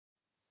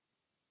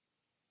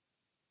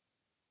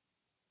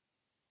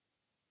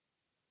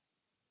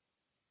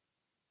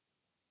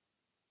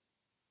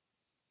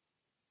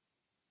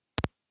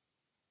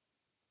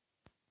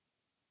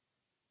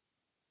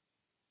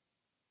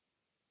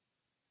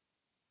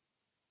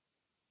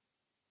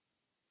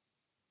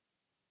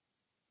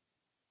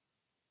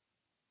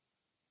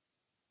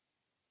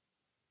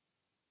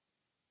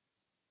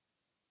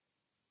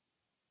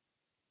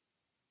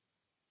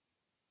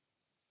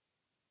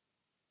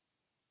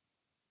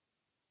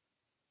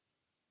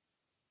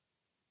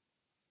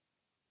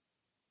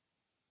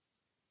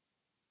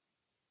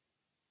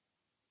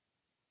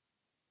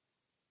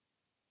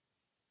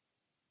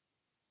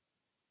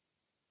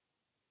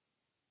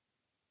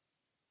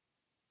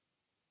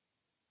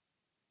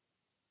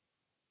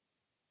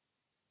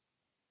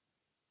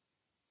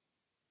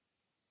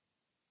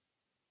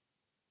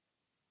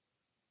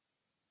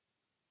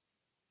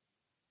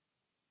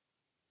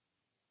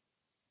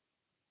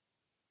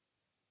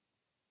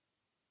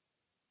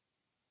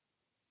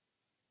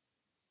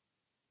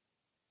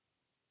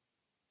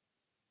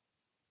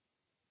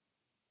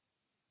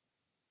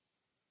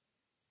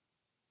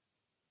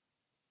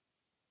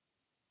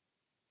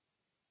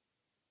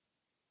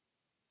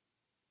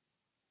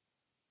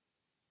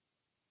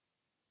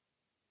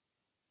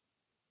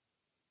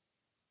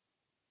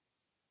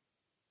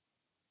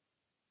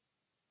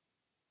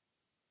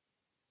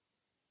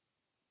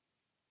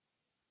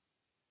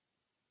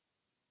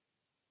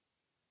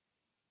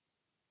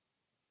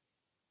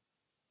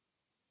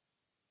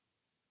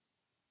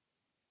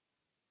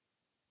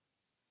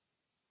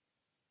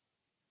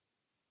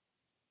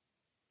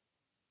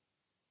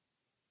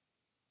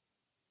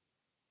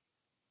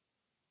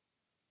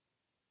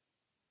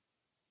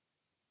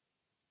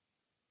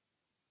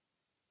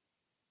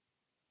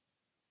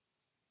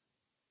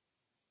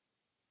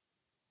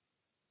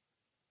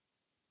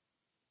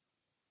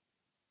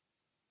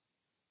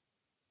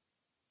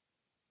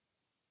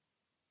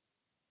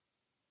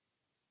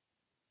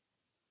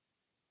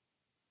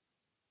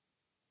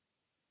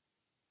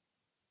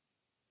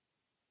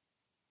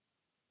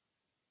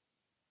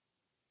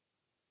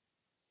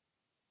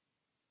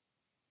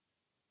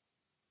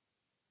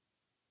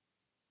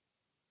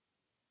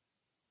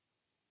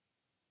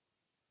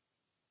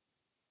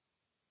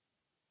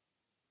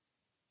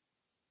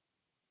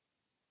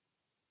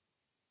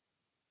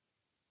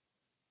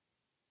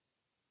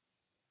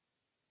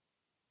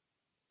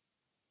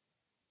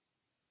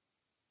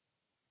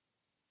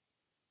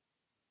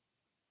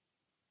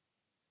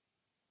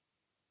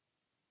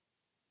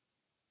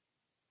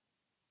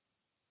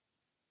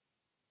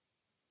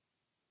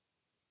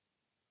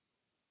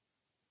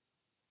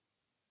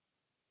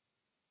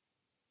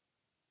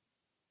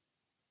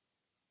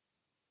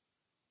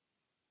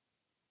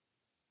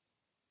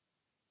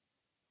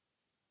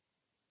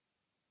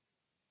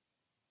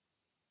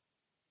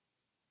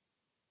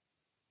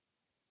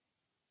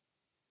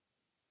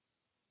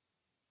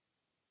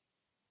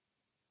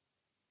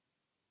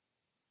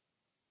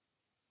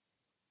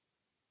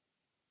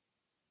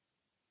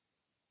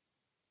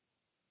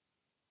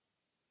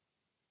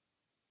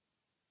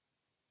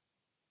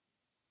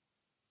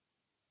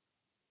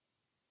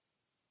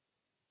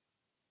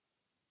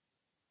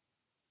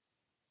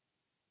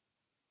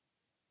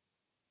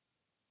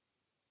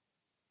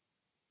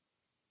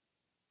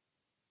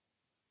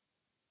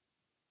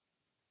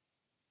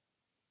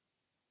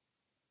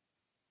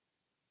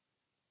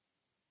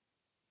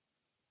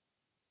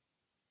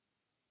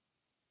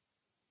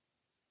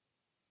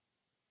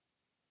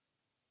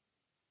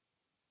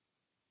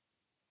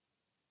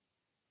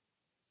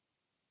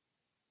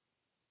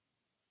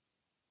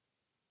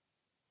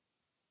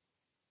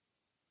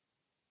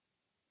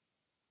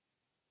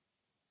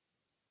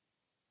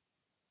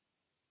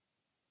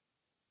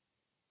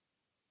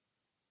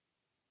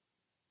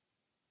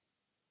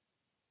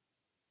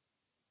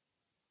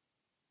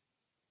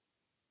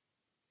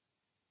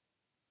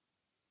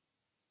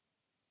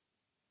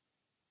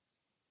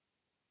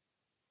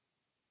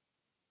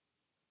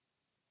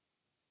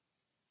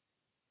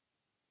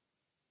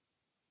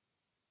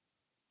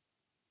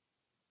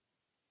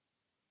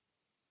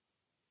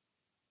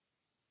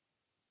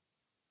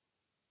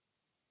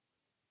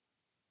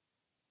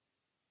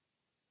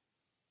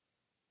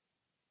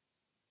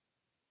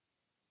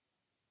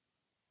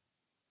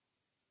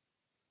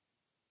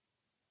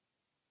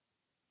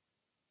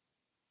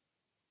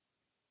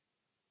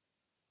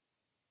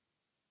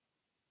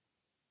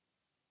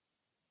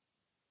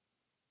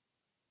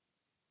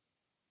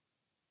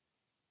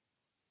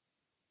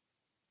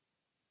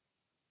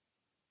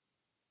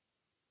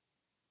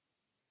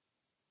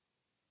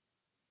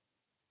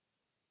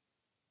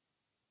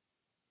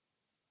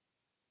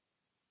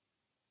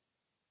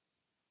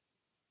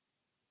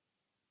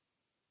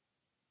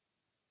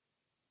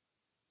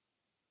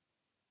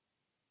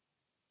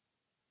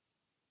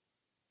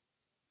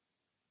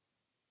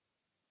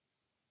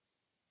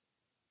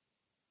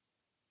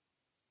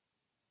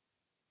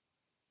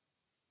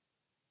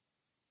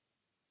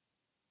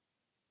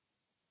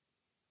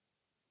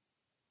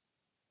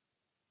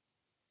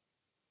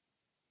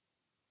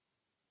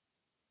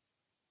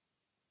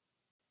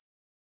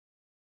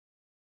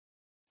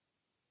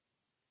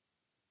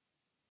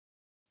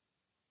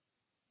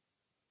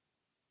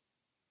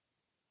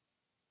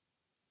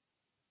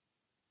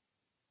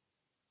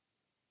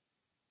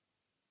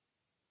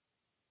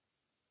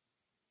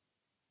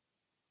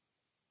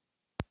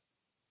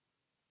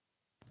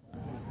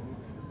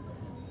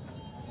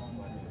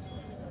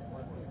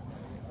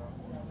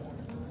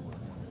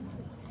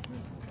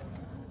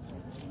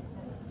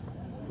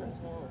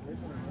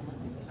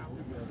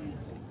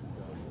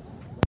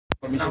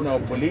Commissioner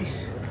of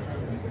Police,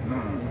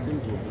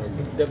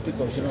 Deputy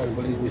Commissioner of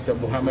Police,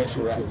 Mr. Mohammed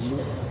Suraj.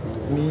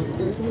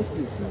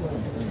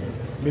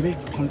 Maybe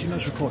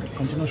continuous record.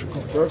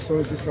 Your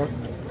Excellency, sir,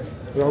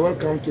 you are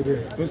welcome to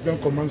the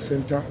Incident Command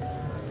Center,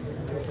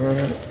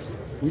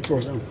 which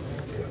was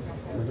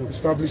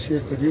established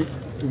yesterday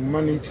to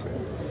manage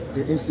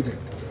the incident.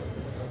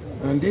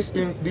 And this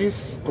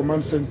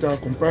command center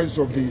comprises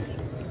of the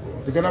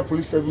Ghana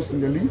Police Service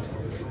in the lead,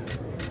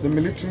 the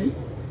military,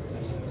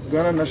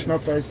 Ghana National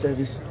Fire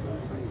Service,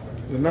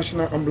 the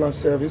National Ambulance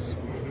Service,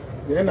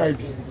 the NIB,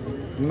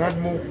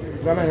 NADMO,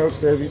 Ghana Health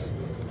Service,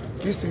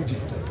 PCG.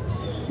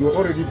 You are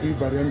already briefed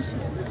by the MC.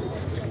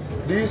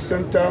 This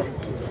center,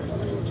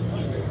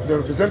 the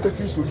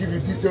representatives will give you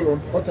detail on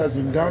what has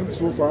been done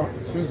so far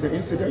since the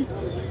incident,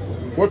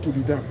 what will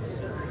be done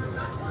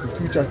in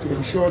future to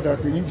ensure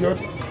that the injured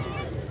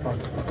are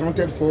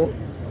accounted for,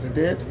 the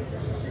dead,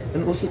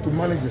 and also to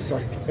manage the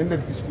site and the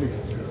display.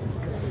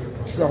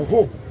 It is our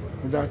hope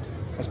that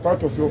as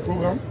part of your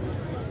program,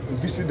 you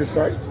visit the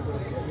site,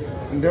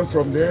 and then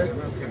from there,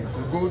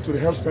 you go to the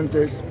health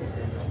centers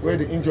where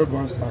the injured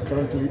ones are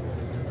currently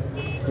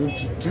going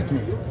to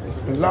treatment.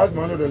 And last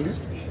but not the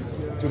least,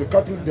 to the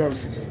Catholic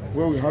diocese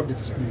where we have the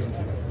displays.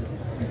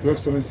 Your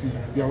Excellency,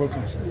 you are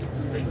welcome.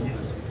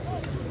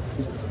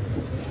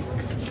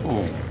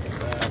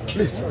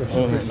 Please,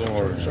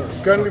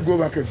 kindly go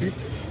back a bit.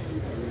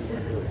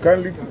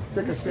 Kindly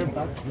take a step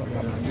back.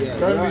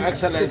 Your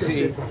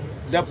Excellency,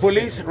 the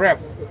police rep.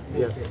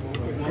 Yes.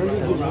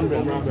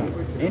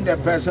 In the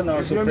person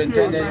of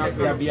Superintendent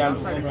Yabian.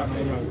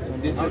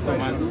 This is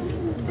command.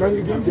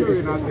 Kindly go take a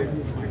step back.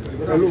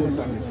 Hello.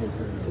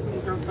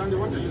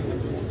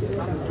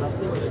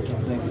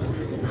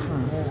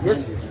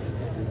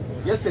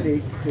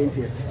 Yesterday,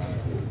 20th,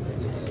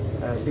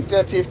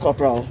 Detective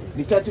Corporal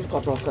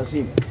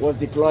Kasim was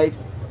deployed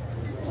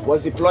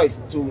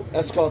to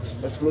escort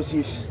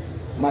explosive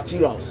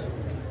materials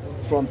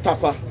from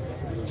Tapa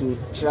to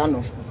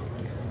Chirano,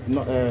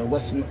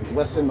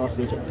 Western North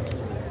region.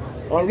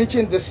 On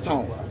reaching this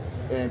town,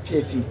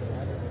 Piati,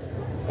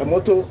 a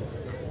motor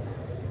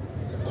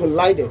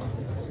collided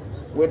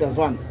with a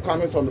van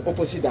coming from the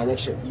opposite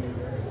direction.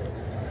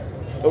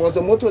 It was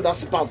the motor that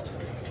sparked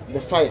the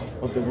fire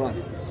of the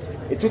van.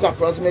 It took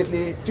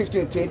approximately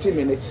 15-20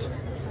 minutes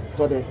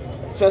for the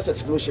first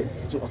explosion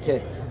to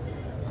occur,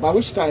 by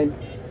which time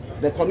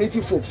the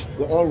community folks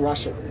were all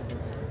rushing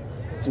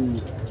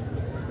to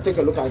take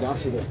a look at the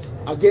accident,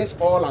 against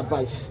all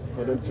advice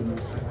for them to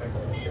move.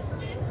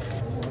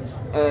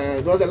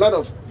 There was a lot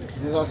of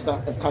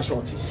disaster and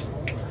casualties.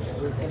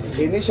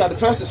 Initially, the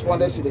first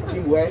responders to the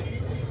team were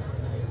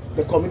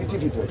the community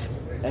people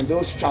and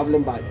those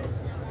traveling by.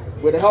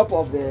 With the help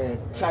of the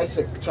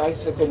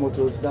tricycle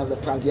motors, that's the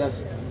Pragias,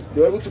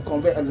 they were able to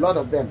convey a lot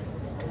of them.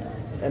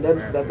 And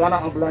then the Ghana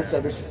Ambulance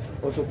Service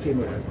also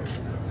came in.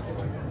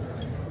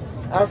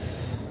 As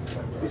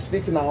we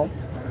speak now,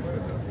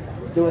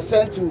 they were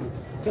sent to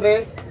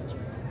 3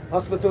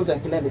 hospitals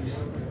and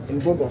clinics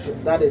in Bogoso.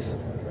 That is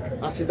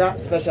Asida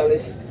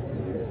Specialist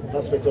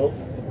Hospital,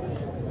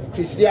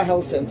 Christia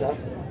Health Center,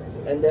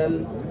 and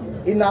then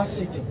Inner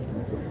City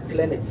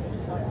Clinic.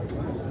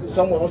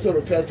 Some were also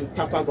referred to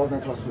Tapa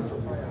Government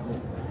Hospital.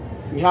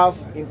 We have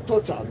in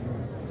total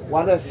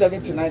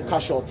 179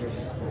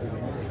 casualties,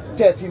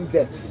 13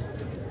 deaths,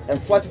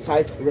 and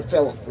 45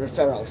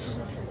 referrals.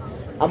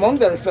 Among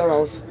the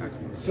referrals,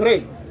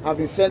 3 have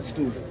been sent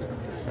to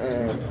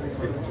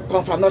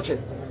Confanoche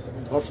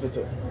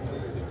Hospital.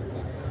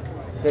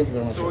 Thank you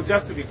very much. So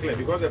just to be clear,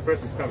 because the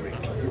press is covering,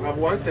 you have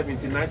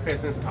 179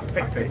 persons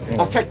affected.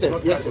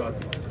 Affected, yes, sir.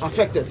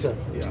 Affected, sir.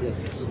 Yeah.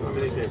 Yes.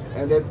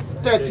 And then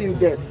 13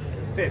 dead.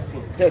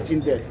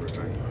 13 dead.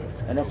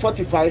 And then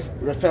 45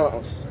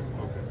 referrals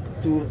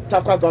to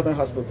Tapa Government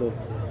Hospital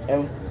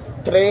and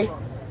 3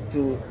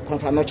 to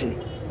Confanoche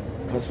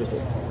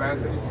Hospital.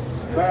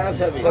 Fire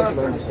Service.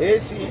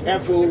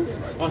 ACFO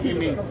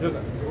Ohimi,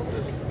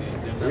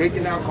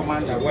 Regional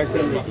Commander,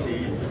 Western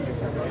Region.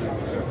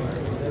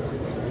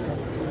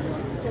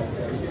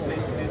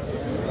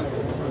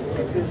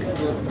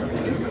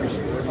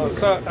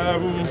 Sir,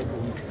 I'm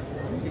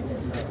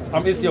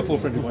ACFO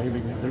Frederick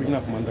Wahiri, the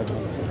Regional Commander.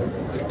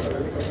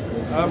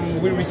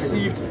 We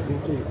received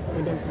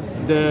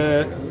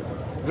the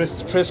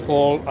distress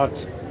call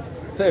at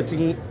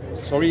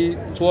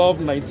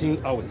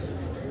 12:19 hours.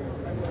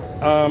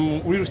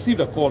 We received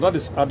a call, that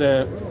is at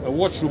the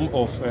watchroom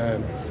of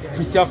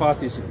Christia Fire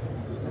Station.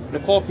 The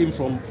call came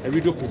from a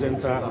radio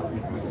presenter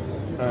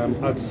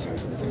at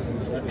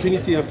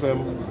Trinity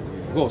FM,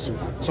 Bogoso.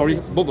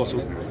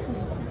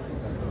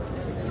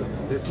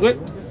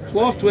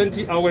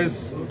 12:20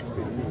 hours,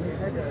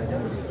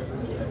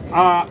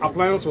 our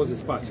appliance was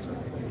dispatched.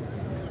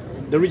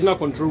 The regional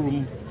control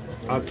room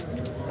at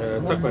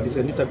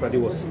Takpadi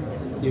was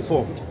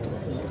informed.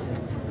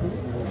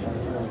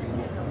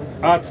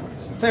 At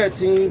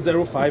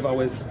 13:05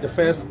 hours, the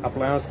first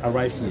appliance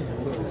arrived here.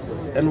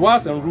 And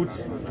whilst en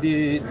route,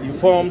 they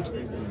informed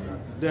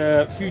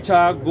the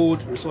Future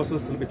Gold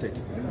Resources Limited,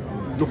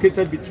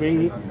 located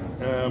between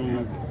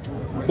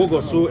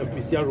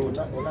Bogoso-Apiate Road,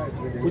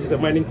 which is a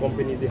mining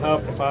company. They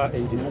have a fire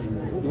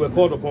engine. They were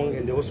called upon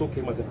and they also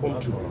came as a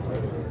prompt.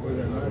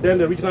 Then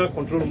the regional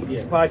control room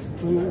dispatched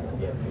 2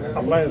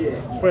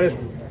 appliances.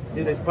 First,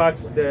 they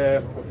dispatched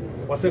the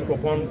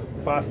Xpl0sion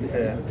fast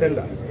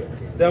tender,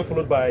 then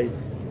followed by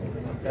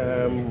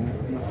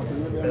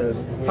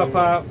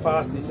Tapa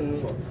fire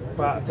station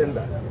fire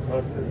tender.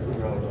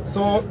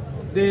 So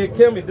they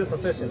came in this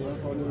succession.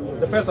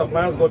 The first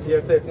appliance got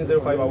here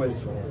 13:05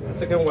 hours, the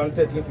second one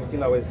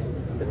 13:15 hours,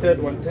 the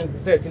third one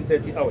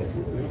 13:30 hours,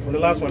 and the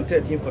last one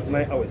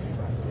 13:49 hours.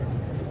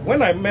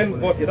 When I men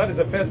got here, that is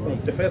the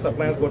first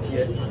appliance got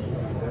here,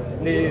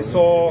 they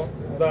saw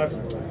that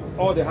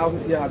all the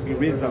houses here had been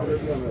raised down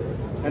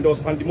and there was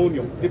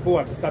pandemonium. People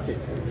had scattered.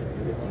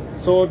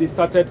 So they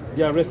started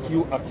their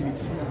rescue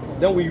activity.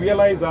 Then we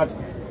realized that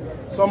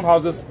some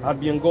houses had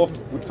been engulfed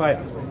with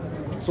fire.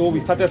 So we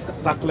started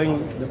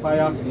tackling the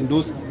fire in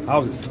those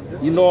houses.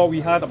 You know,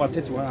 we had about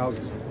 31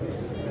 houses.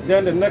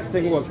 Then the next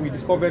thing was we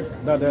discovered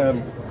that there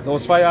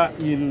was fire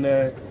in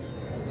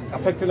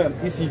affecting an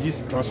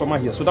ECG transformer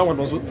here. So that one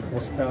also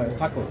was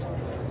tackled.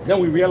 Then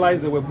we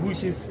realized there were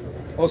bushes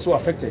also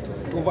affected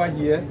over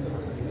here,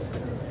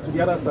 to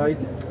the other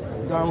side,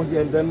 down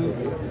here, and then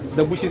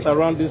the bushes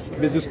around this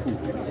basic school.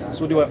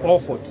 So they were all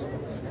fought.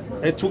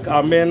 It took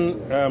our men,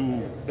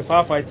 the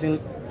firefighting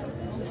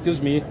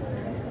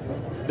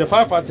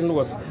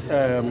was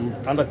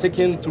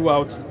undertaken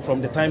throughout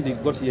from the time they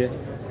got here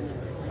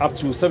up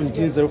to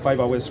 17:05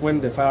 hours when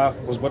the fire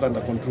was brought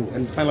under control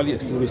and finally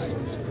extinguished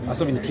at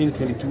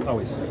 17:22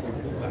 hours.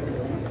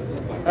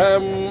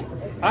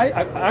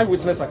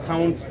 Eyewitness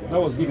account that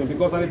was given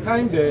because at the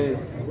time the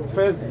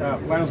first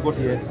appliance got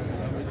here,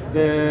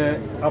 the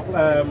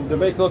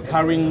vehicle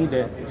carrying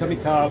the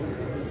chemical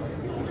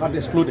had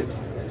exploded.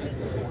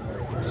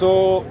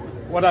 So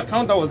what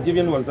account that was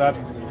given was that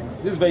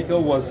this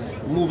vehicle was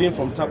moving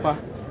from Tapa.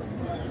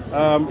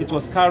 It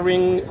was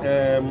carrying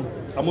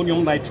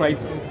ammonium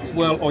nitrate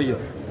fuel oil,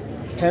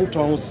 10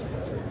 tons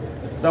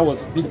that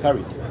was being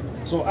carried.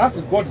 So as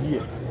it got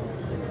here,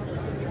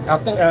 I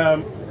think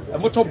a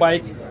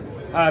motorbike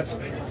had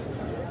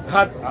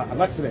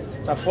an accident.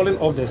 It had fallen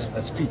off the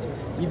street.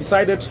 He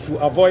decided to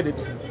avoid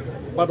it,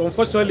 but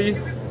unfortunately,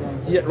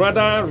 he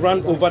rather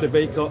ran over the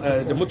vehicle,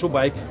 the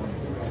motorbike,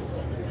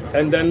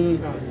 and then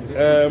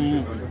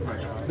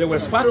there were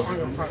sparks.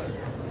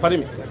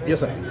 Pardon me. Yes,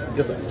 sir.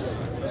 Yes, sir.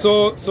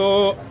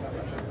 So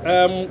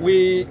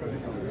we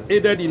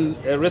aided in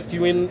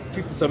rescuing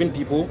 57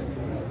 people.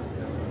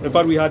 In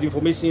fact, we had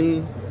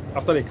information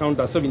after the count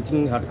that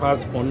 17 had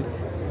passed on.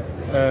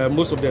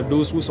 Most of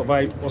those who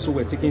survived also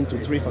were taken to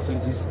 3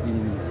 facilities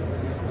in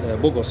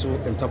Bogoso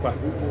and Tapa.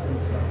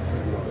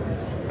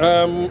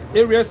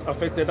 Areas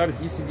affected, that is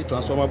ECG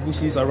transformer,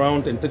 bushes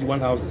around, and 31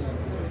 houses.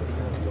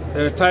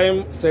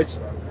 Time search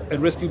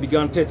and rescue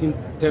began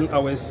 10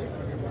 hours.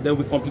 Then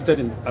we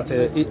completed at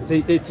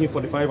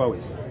 18:45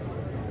 hours.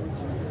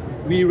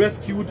 We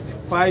rescued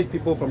 5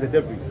 people from the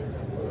debris.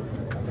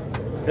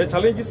 The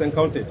challenges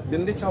encountered, the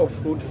nature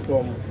of road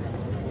from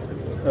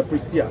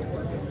Prestia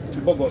to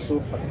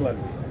Bogoso particularly.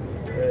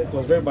 It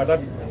was very bad. That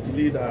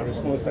delayed our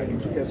response time.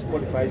 It took us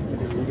 45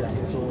 minutes to get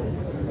here. So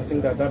I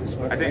think that is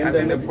one. I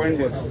think the point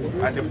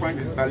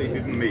is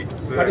validly made.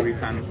 So that we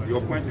can,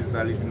 your point is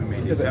validly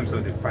made in terms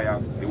of the fire,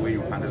 the way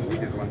you handle it,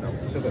 which is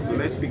wonderful. So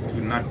let's speak to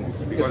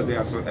NADMO because there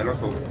are a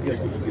lot of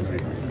people to get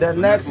ready. The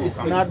next is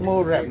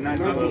NADMO rep.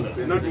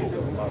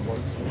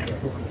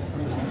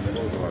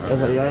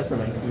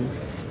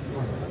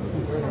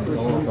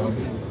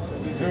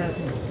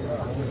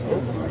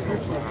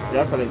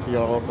 Your Excellency,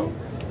 you're welcome.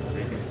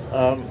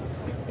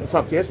 In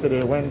fact,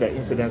 yesterday when the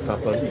incidents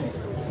happened,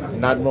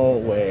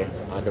 NADMO were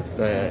at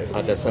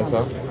the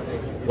center,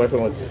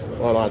 working with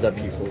all other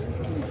people,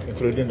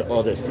 including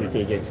all the security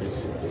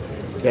agencies.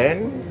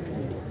 Then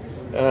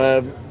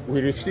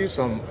we received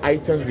some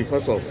items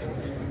because of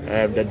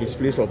the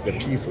displays of the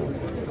people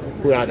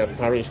who are at the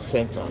parish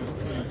center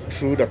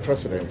through the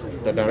president,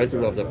 the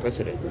directive of the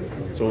president.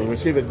 So we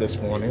received it this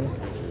morning.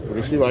 We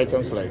received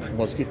items like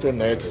mosquito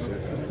nets,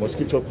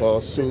 mosquito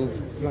coils, soup,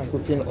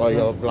 cooking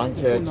oil,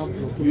 blankets,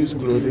 used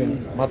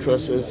clothing,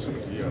 mattresses,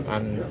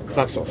 and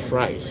bags of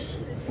fries.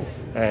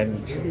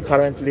 And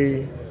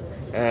currently,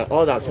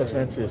 all the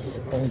assessment is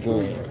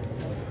ongoing.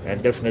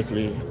 And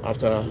definitely,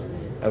 after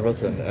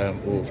everything,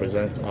 we will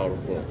present our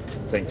report.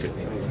 Thank you.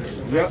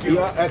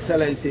 Your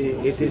Excellency,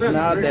 it is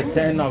now the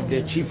turn of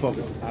the Chief of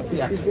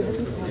Apiate.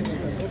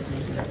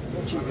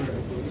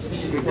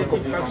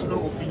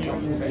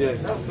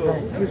 Yes. So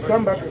please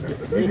come back.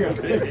 Lydia,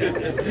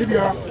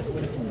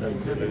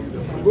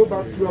 go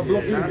back. You are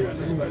blocking.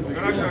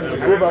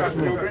 Go back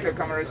small.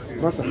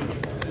 Massa,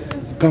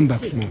 come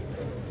back small.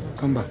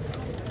 Come back.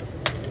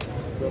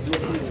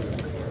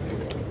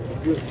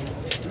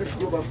 Let's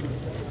go back.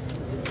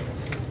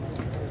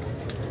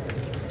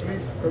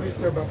 Please, can we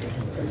step back?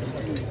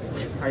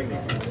 Kindly.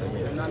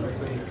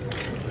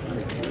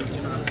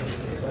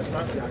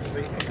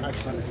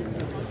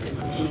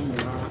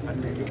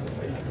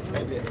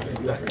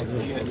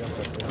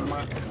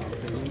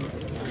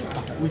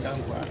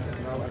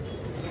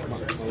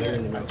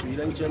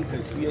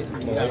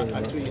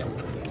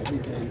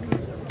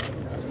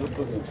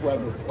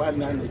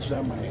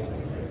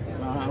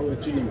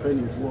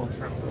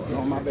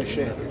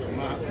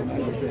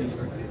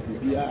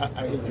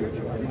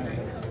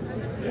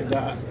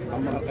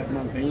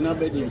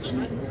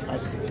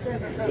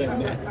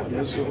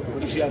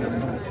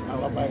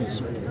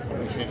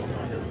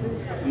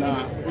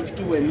 Now, if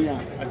two were near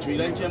at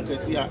Relancham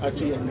Cassia at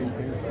Trian,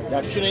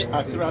 that Shrey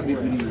Accra be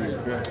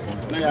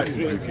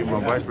now,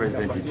 Vice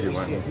President,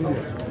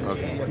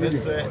 okay. Yes,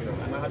 sir,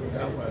 and I had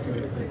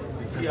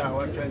to see how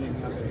I'm training.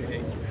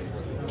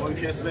 What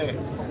you say,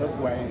 look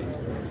why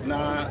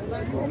now,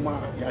 Roma,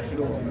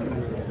 Yashiro,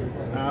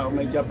 now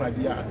make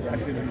Japadia,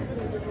 Yashiro,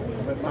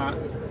 but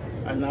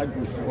I'm not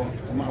good for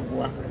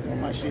Mabua,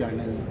 Mashi, and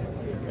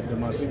the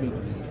Masubi.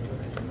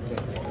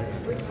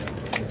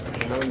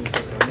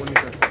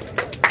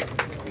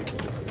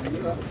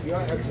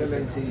 Your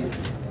Excellency,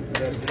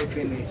 the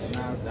briefing is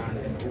now done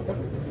and over.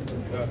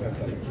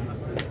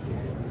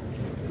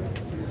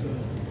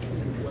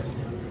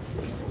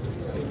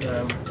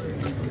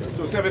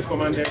 So, service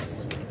commanders,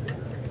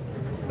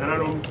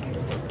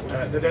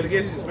 the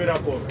delegation is made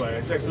up of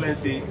His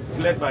Excellency, it's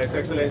led by His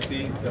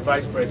Excellency, the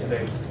Vice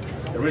President,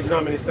 the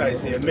Regional Minister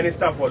is here,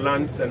 Minister for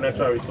Lands and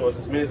Natural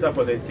Resources, Minister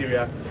for the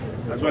Interior,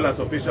 as well as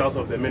officials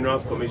of the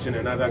Minerals Commission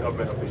and other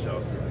government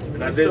officials.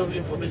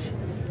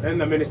 And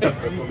the Minister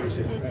for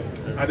Information.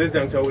 At this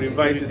juncture, I would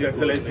invite His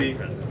Excellency,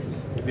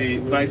 the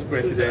Vice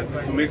President,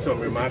 to make some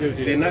remarks.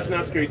 The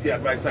National Security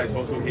Advisor is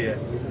also here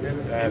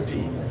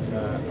to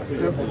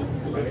assist.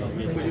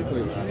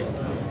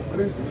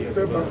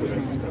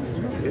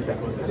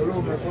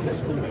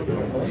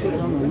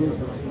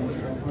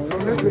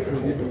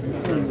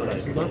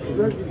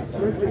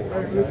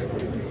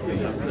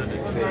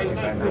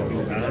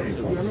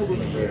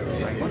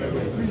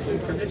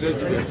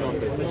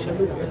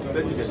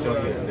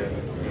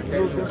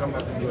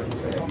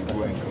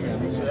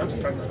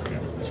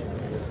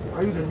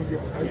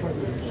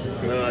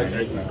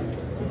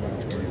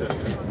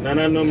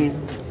 Nananum,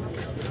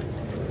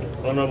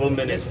 honorable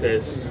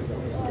ministers,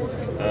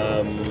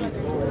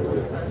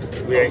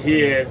 we are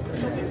here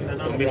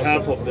on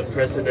behalf of the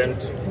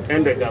President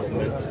and the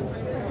government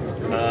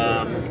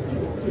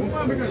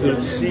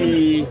to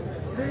see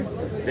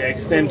the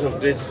extent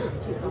of this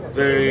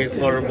very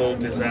horrible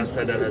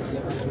disaster that has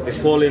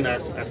befallen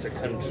us as a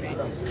country.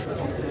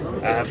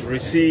 I have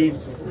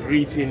received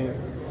briefing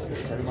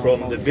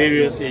from the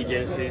various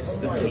agencies,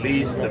 the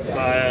police, the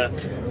fire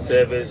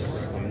service,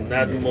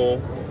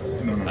 NADMO,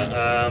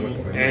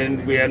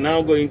 and we are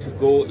now going to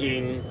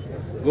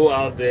go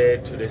out there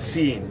to the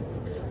scene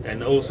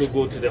and also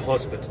go to the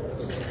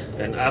hospitals.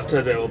 And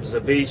after the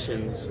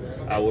observations,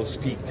 I will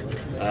speak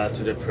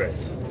to the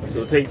press.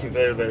 So thank you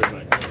very, very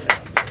much.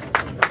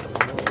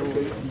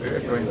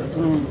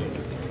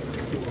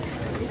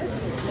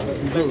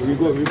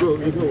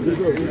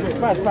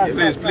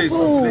 Please.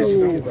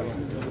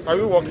 Are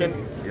we walking?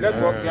 Let's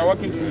walk. We are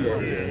walking through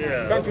here.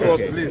 Yeah. Can't you walk,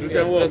 please? You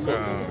can walk.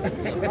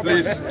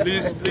 Please.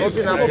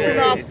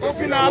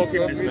 Open up.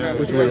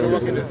 Which way?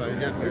 Walking this side.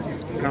 Yes, please.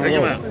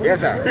 Yes,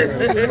 sir. Please,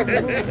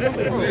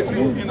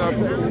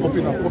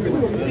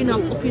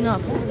 open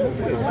up.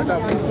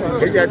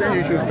 Okay, I think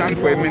you should stand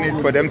for a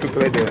minute for them to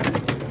play there.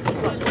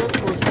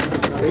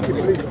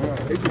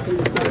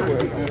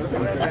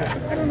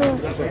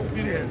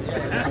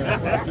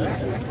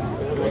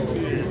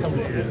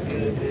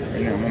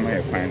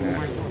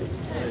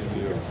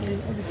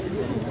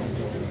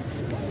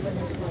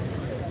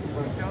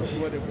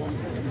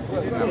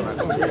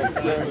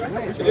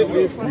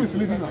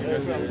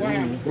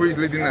 Who is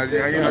leading us? You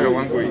know the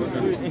one going.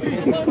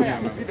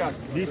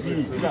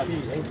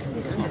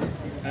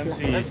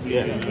 MC is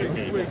here.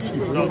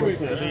 No, the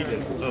leader.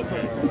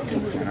 Okay.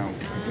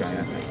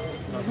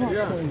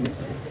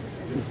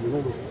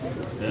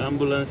 The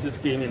ambulances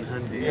came in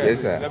handy.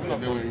 Yes, sir.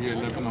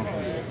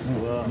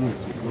 Wow.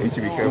 H,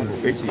 be careful.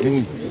 H, be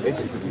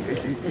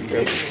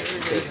careful.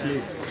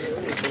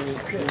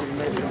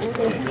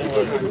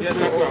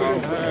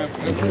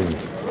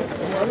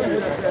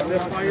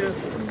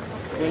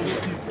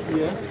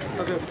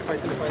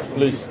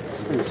 Please.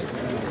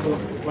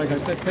 Like I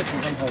said,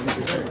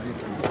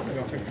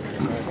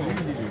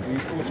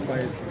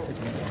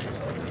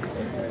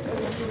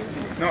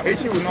 No,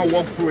 H will not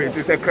walk through it.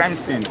 It's a crime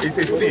scene. It's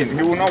a scene.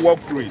 He will not walk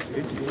through it.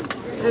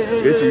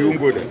 H, you won't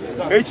go there.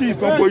 H is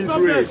not going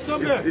through it.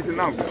 It's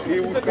enough. He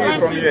will see it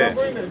from here.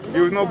 He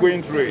was not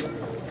going through it.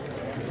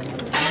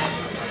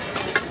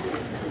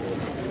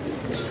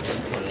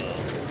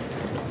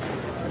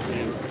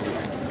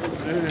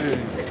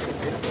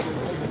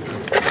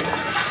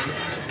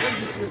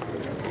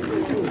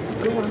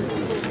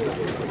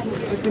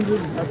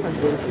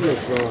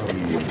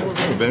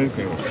 Very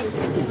simple.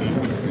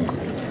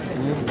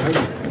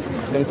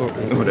 Don't talk.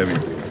 No, what I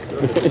mean.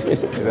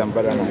 It's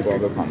better than go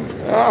over panel.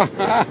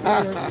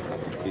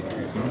 It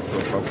is not so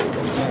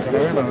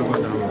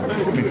possible.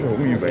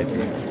 Who invite me?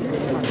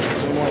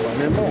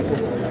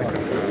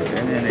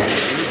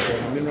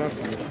 Mineral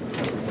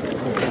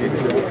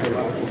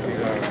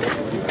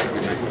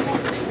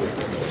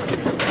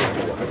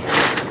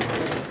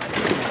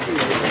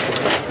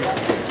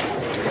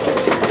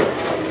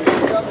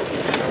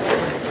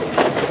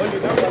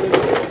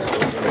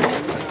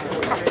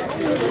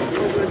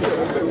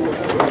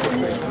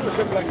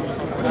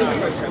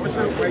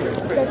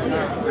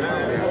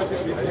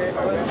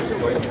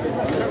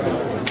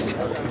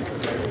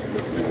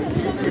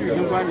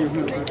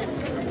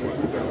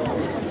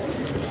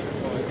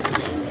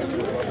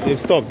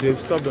They've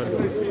stopped on the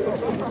road.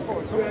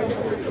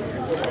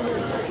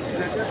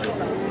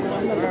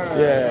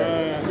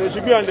 Yeah, they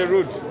should be on the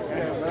road.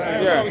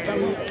 Yeah.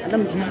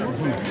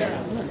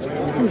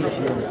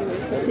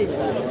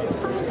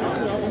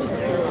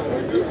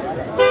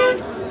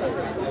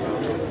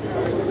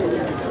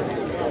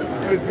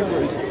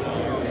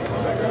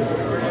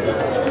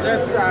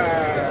 Yes,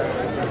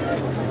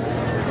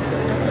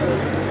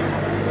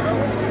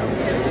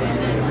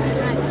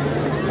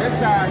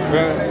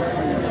 Yes,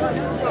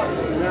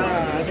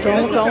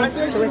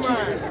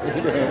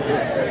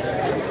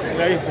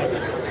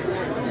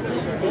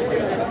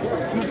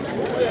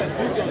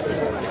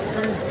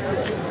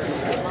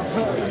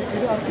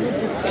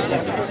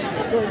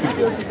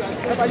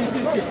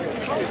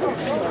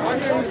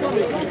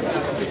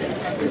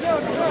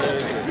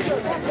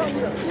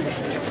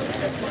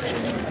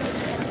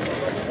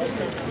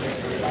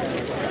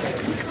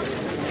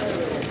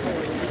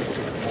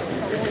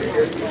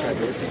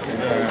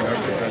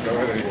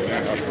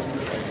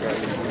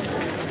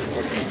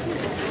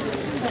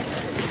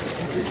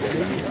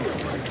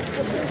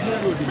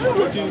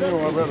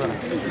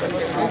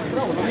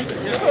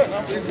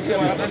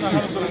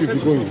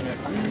 keep going.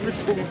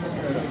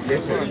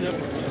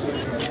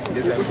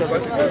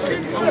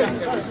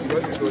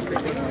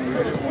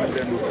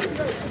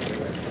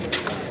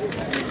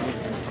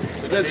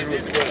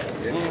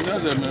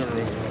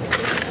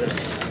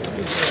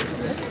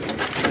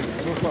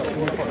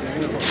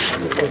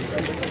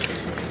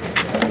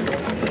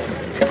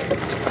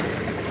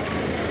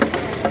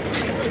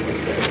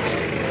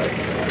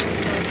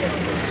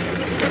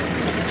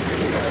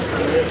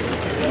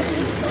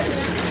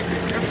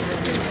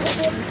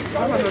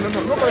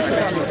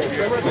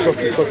 It's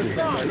okay.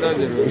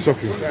 It's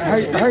okay.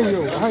 Hi,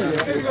 you.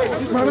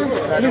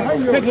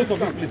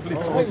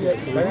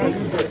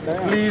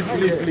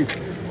 Please.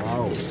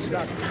 Wow.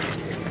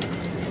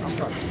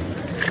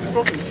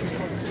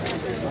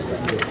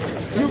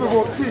 You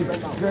people, see,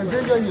 there's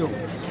danger here.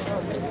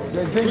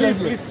 There's danger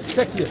here. Please,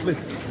 check here,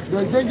 please.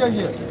 There's danger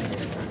here.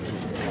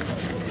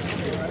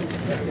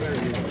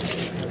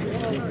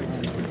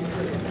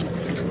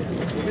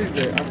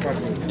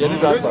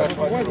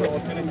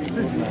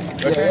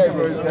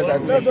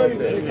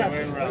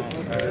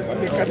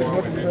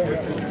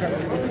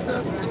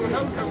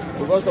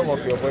 Because some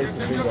of your voice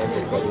is being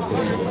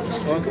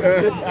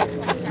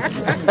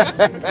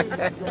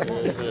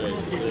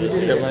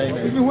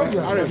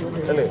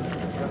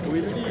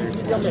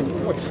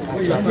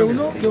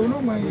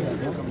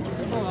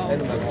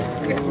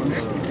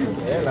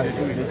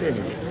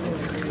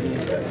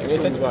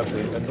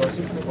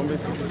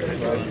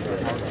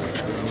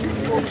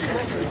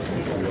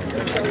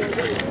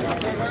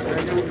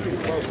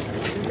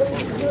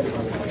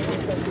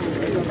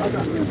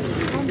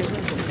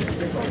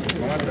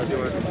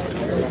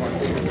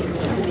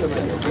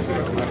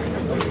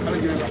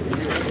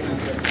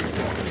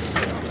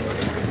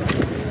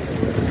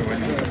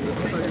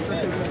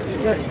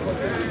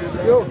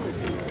Yo.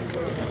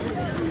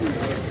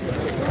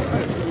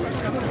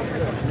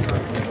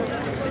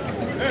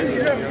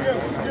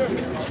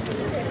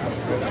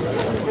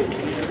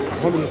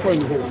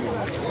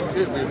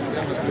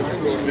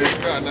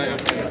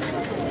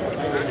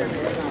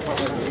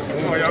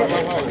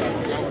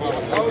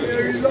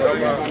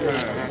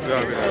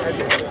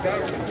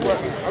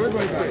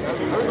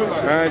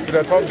 And to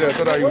the top there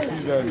so that you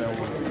see there now.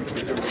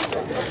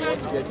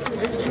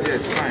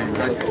 Yes, fine.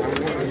 But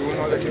we will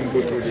not let him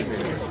go through this.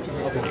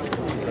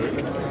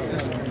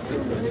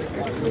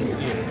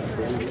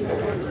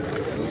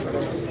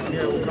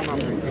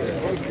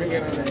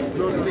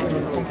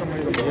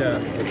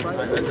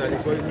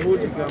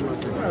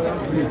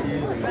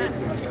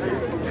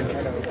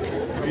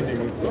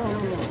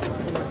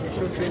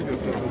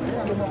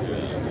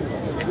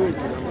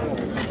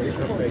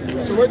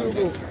 So where do you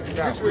go?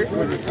 This way?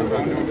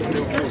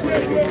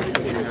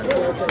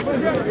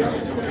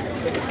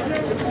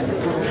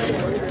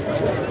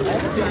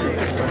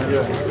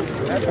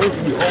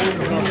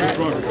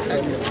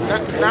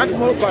 That's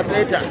more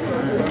coordinator.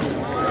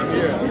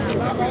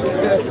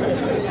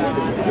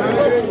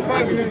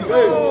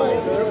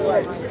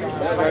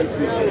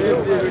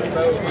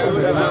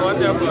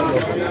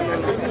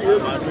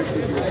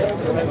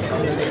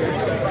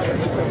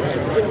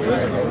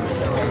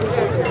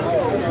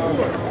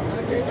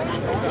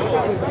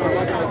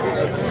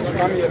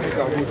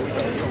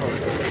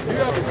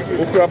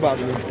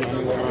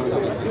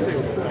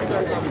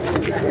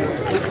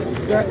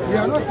 We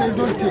are not saying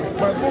don't take,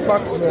 but go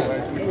back small.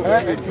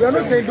 We are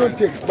not saying don't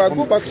take, but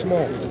go back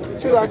small.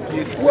 so that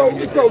well,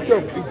 you can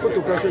in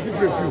photograph if you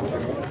refuse.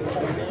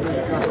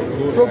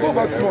 So go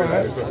back small,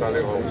 eh?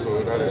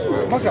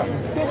 Masa,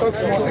 go back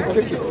small and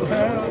take it.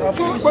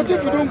 So, but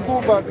if you don't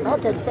go back, how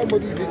can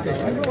somebody listen?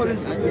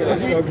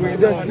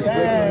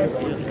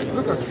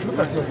 Look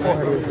at your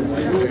forehead.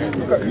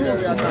 Look at you.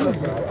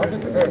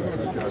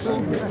 So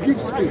give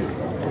space.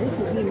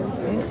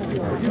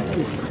 Give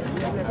space.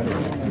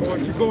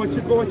 Go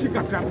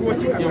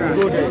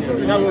there.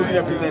 Now will be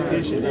a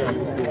presentation.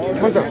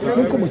 Maza,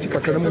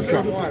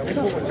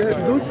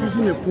 those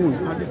using a phone.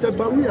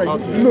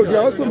 No, they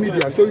are also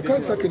media, so you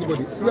can't sack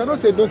anybody. We are not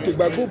saying don't take,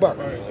 but go back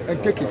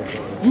and take it.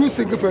 You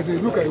single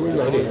person, look at the way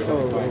you are saying.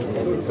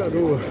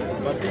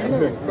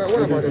 But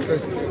what about the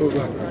person?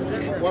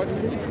 What?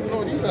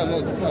 No, these are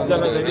not.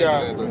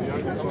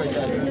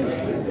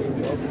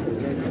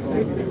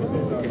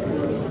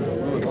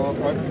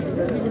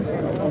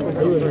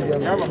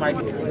 You have a mic.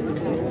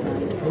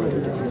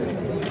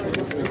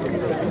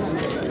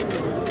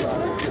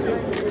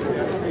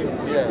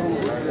 Yeah.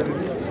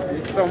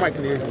 So mic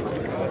here.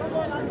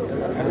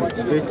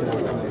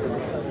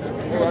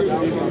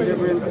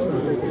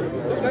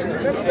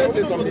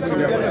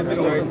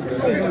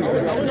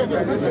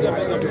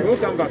 We'll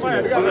come back. So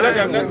let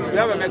them know. We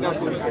have a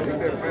megaphone.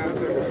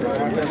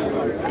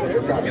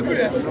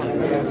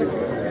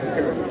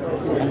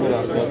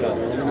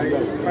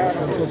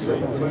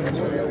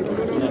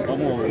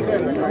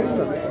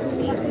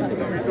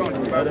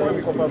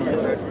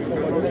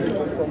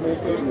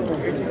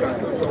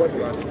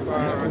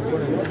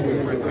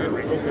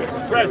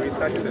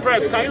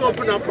 Press, can you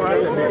open up for us?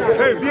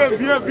 Hey,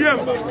 BM.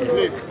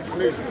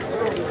 Please.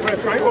 Press,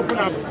 can you open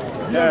up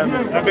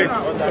a bit?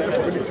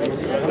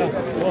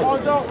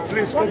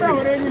 Please, open.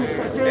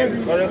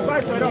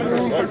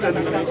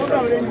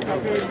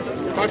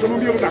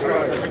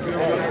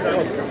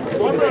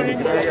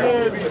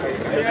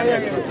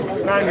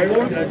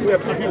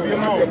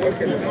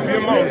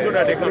 So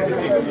that they can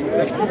see.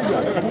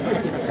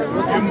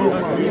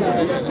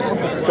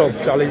 Stop,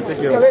 Charlie. Take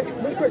care.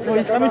 No,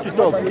 he's coming to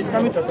talk. He's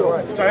coming to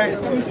talk. Sorry.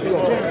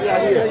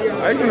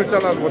 Are you going to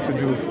tell us what to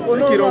do? Oh, no,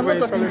 Take it no, over I'm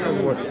not and tell us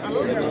what.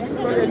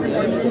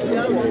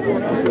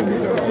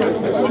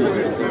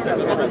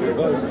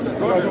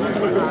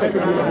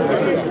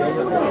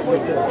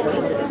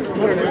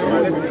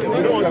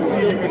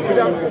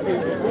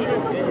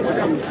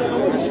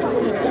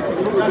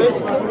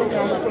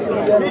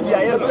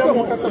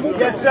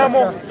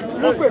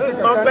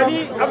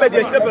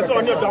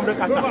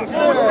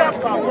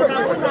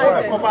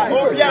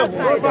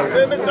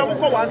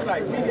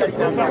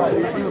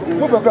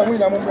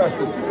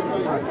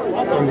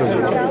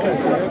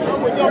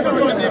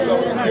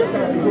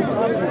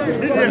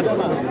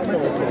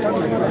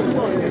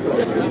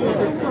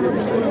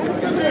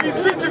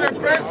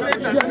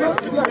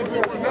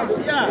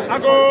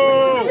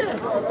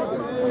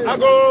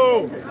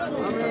 Ago.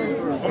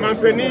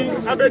 Omanfeni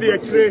abedi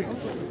X-ray.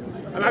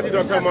 Alhaji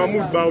Dr.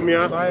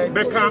 Bawumia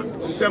beka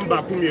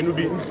December kumienu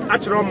bi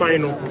achiro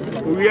man no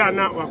we are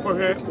na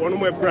wakohwe wono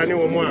mo aprani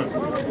wo mo a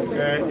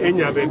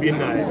enya ba bi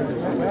na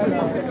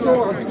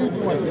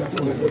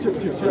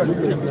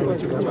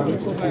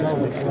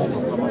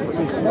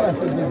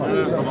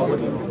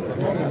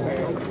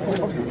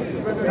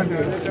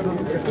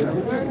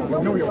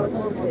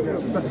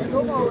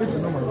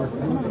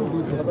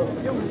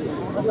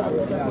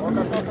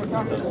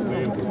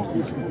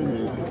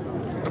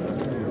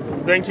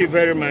Thank you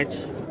very much,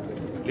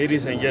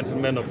 ladies and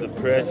gentlemen of the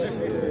press,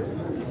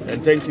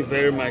 and thank you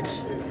very much,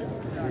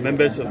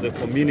 members of the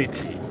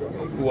community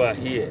who are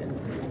here.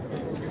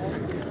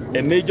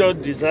 A major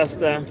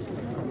disaster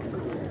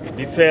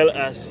befell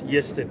us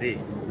yesterday.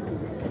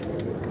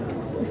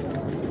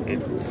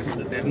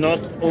 It not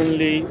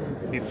only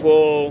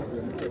before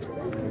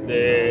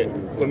the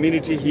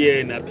community here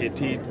in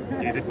Apiate,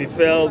 it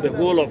befell the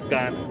whole of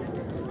Ghana.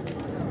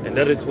 And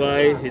that is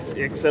why His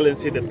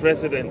Excellency the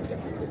President,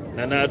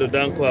 Nana Addo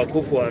Dankwa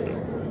Akufo-Addo,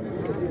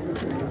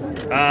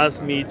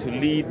 asked me to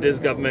lead this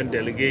government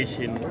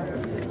delegation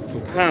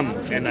to come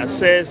and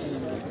assess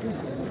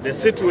the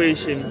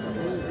situation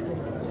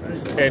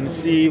and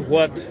see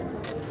what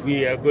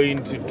we are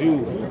going to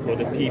do for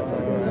the people.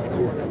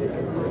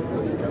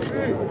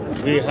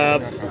 We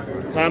have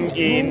come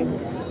in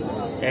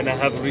and I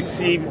have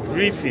received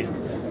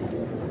briefings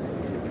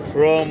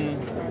from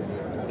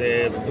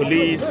the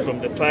police, from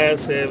the fire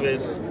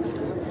service,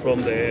 from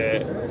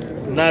the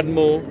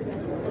NADMO,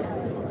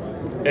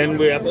 and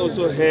we have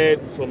also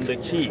heard from the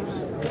chiefs.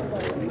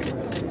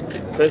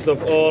 First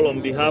of all,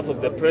 on behalf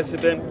of the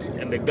President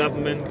and the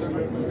government,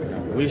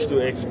 we wish to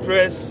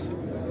express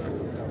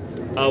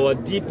our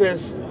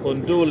deepest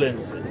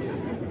condolences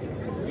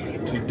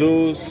to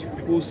those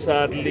who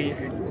sadly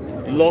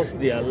lost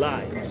their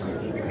lives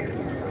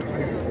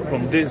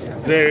from this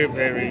very,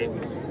 very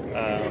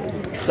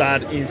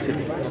sad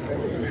incident.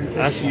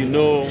 As you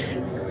know,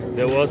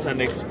 there was an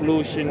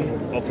explosion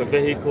of a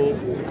vehicle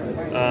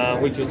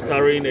which was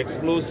carrying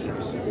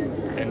explosives,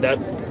 and that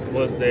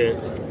was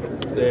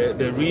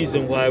the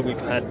reason why we've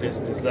had this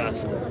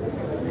disaster.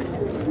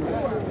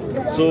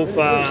 So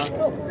far,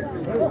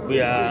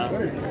 we are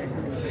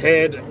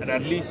heard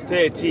at least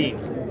 13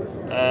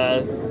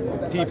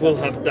 people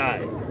have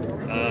died.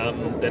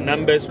 The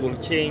numbers will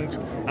change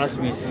as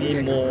we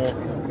see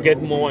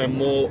get more and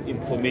more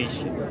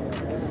information.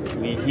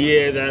 We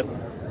hear that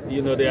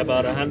there are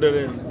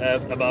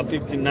about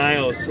 59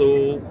 or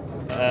so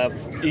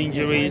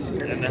injuries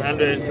and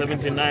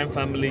 179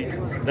 families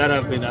that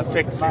have been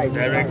affected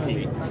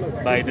directly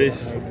by this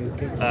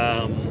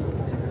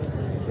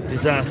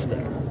disaster.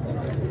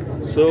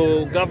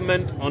 So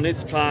government on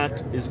its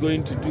part is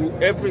going to do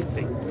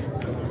everything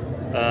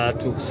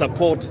to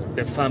support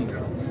the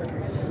families,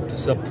 to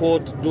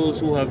support those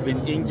who have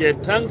been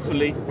injured.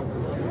 Thankfully,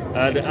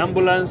 the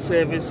ambulance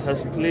service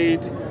has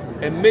played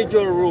a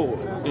major role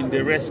in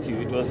the rescue.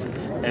 It was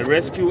a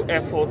rescue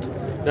effort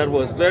that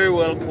was very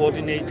well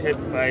coordinated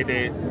by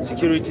the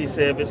security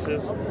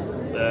services,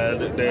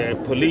 the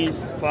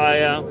police,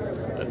 fire,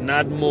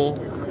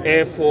 NADMO,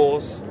 Air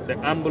Force, the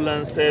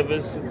ambulance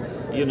service,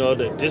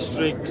 the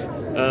district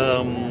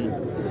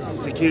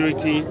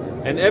security,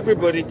 and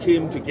everybody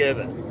came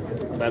together.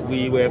 But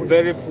we were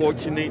very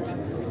fortunate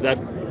that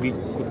we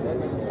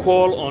could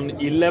call on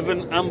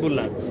 11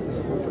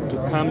 ambulances to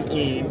come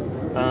in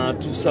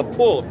to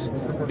support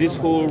this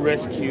whole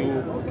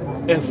rescue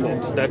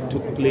effort that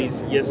took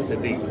place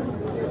yesterday.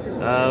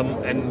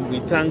 And we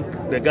thank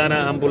the Ghana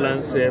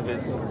Ambulance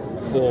Service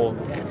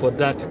for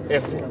that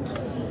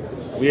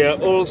effort. We are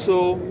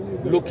also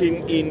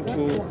looking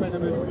into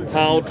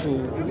how to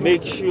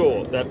make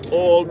sure that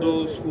all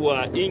those who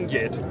are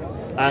injured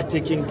are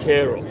taken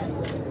care of.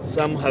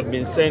 Some have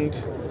been sent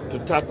to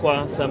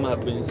Takwa, some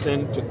have been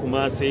sent to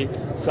Kumasi,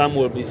 some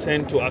will be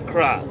sent to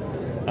Accra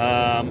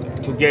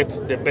to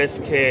get the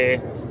best care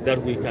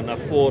that we can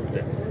afford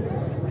them.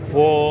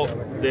 For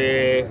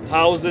the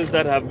houses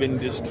that have been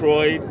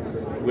destroyed,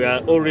 we are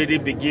already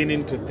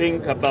beginning to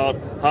think about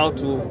how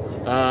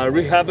to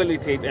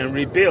rehabilitate and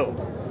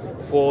rebuild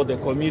for the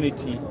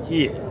community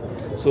here.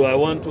 So I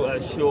want to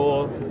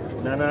assure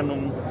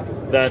Nananum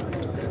that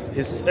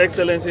His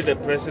Excellency the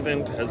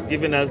President has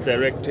given us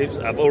directives.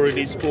 I've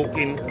already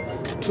spoken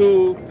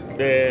to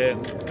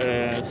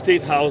the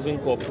State Housing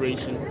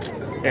Corporation,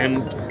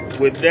 and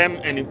with them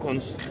and in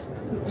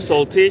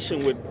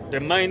consultation with the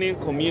mining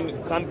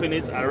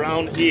companies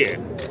around here,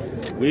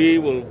 we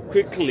will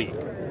quickly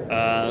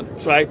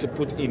try to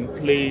put in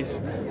place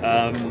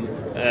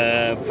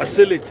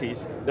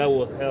facilities that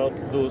will help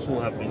those who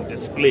have been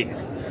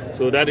displaced.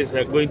 So that is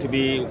going to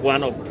be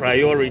one of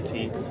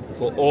priority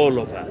for all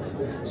of us.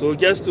 So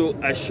just to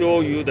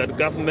assure you that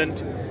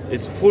government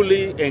is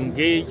fully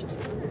engaged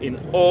in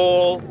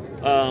all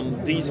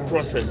these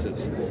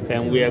processes,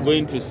 and we are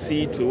going to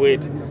see to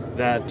it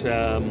that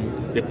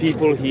the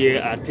people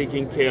here are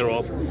taken care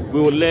of.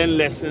 We will learn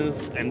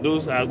lessons, and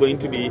those are going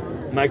to be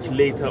much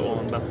later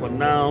on. But for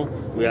now,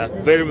 we are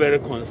very, very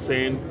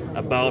concerned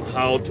about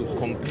how to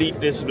complete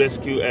this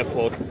rescue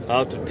effort,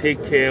 how to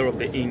take care of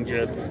the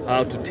injured,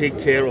 how to take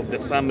care of the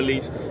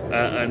families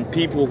and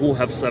people who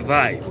have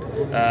survived.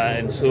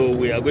 And so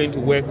we are going to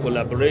work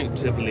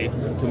collaboratively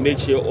to make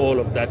sure all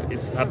of that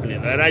is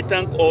happening. And I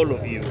thank all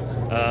of you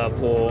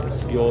for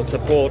your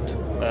support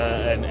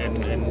and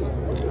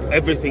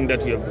everything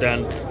that you have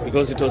done,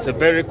 because it was a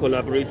very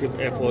collaborative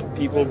effort.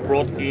 People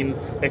brought in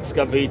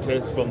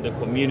excavators from the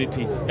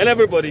community and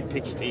everybody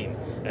pitched in.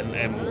 And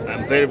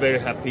I'm very, very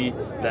happy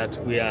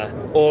that we are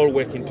all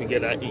working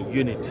together in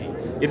unity.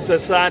 It's a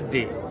sad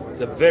day.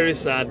 It's a very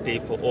sad day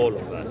for all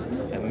of us.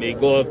 And may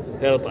God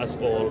help us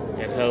all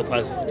and help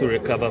us to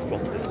recover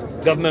from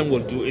this. Government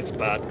will do its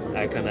part,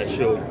 I can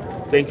assure you.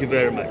 Thank you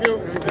very much.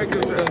 Thank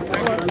you, sir.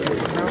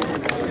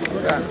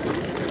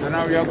 And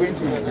now we are going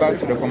to back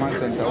to the command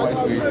center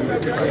while we do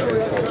the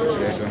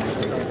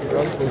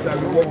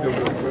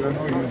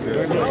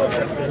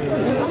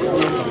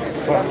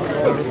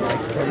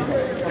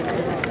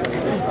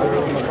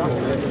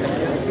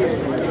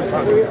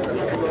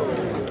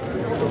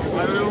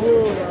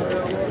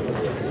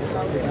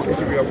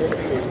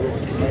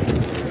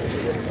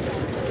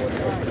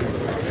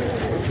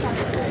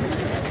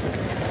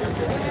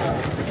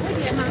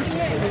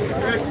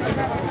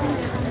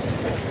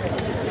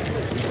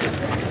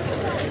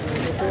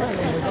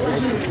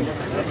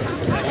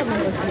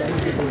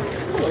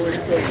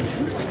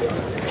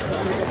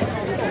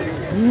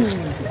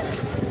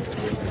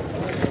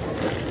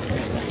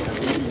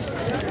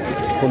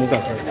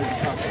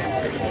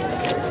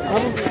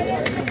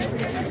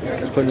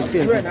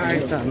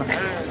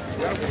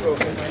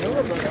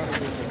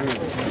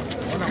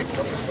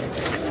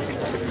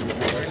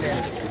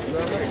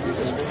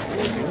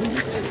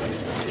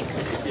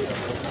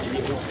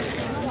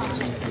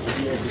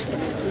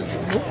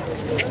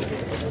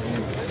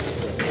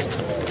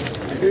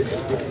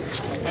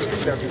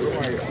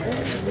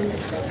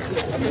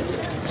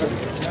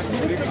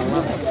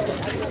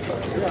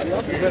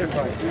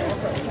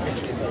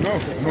No.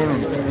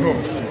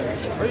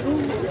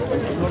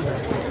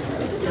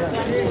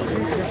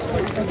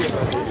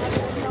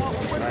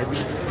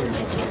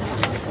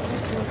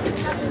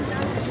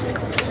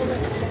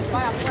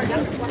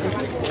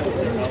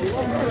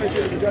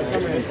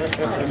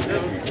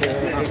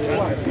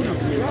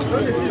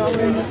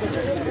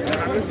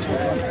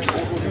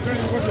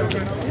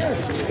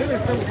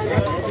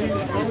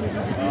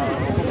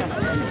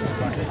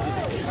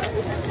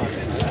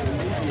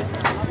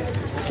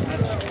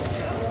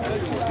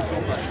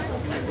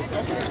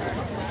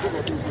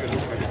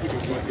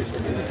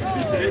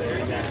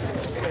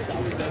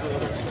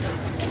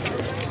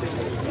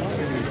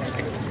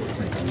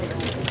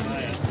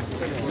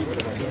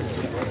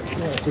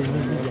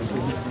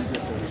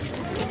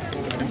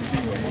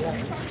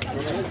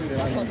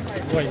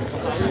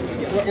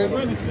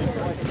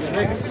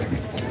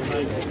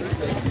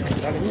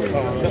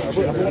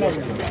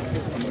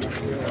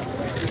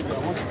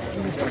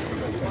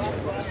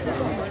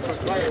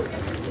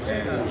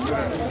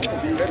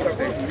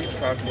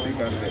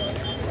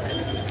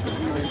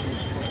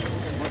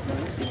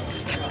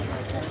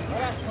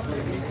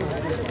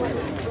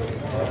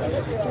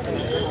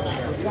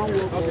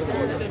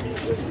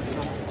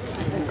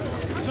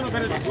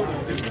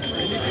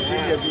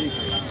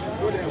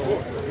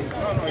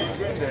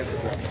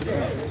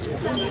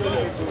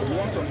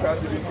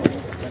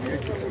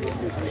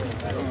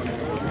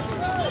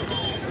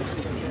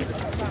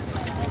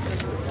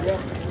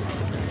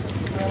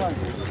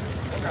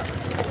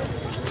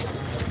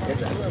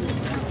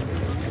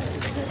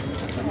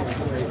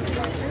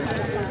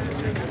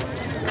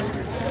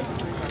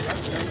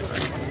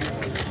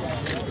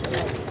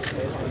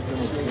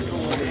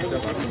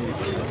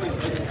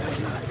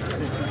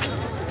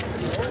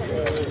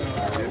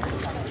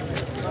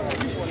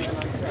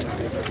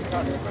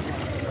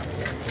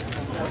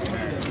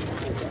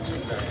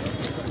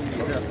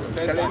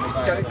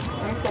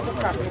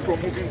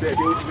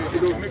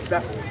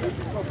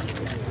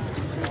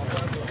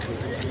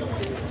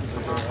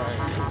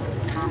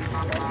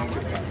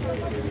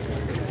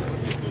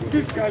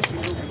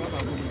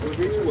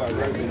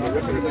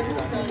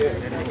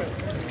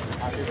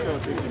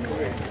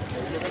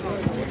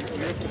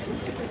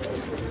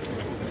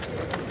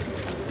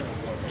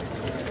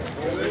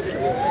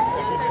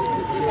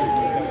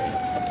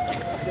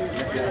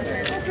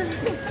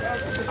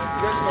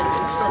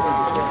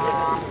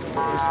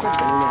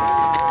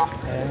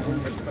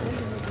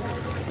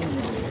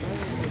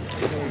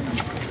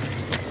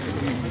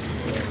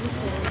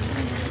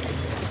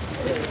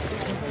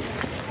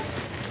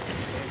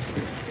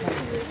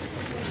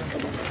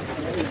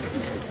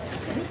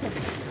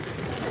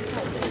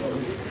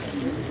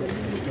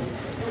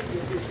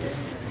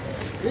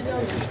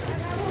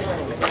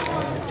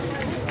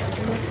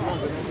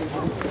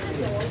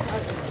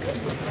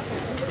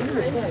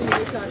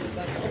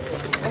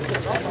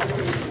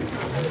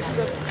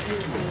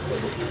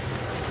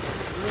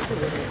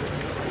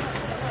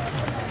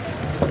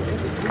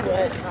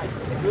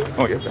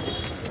 Oh, yes, sir.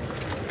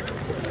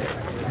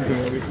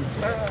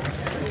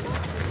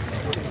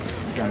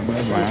 Can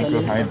move my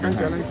ankle hide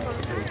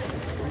behind.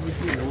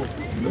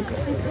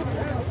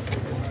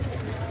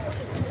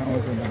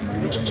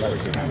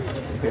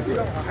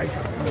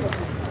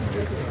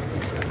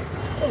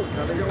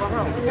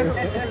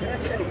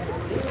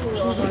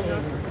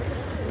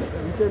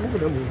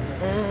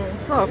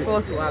 So of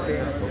course you are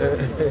there.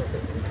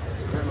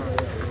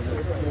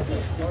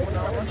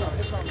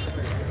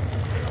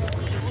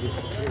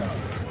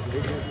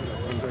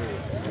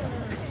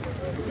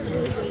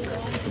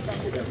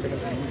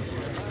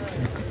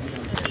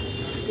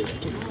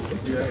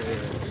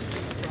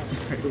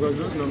 Because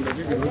those numbers,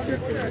 if you look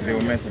at They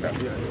will mess it up.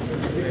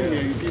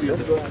 you see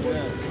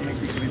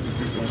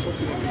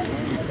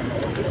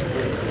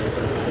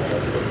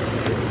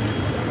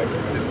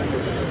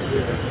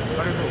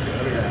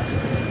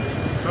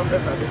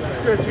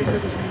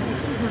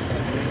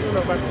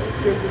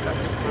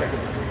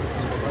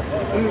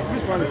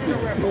Which one is it?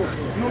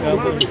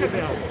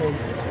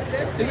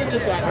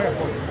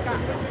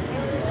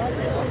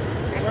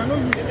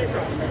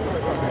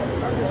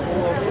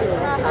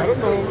 I don't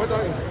know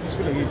whether it's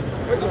going to get.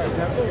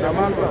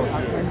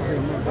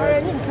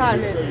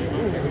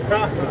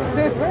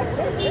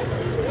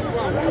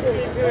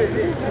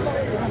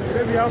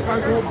 Maybe I'll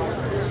pass home.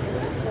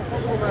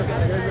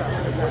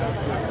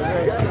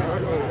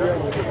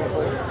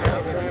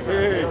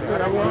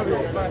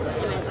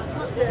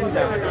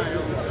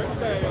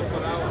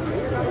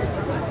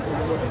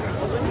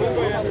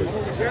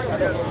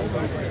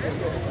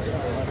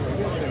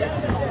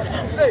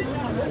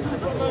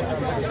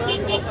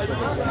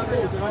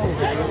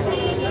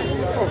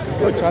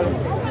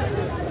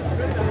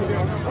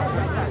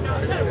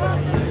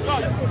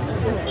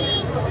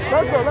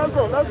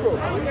 Let's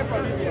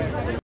go.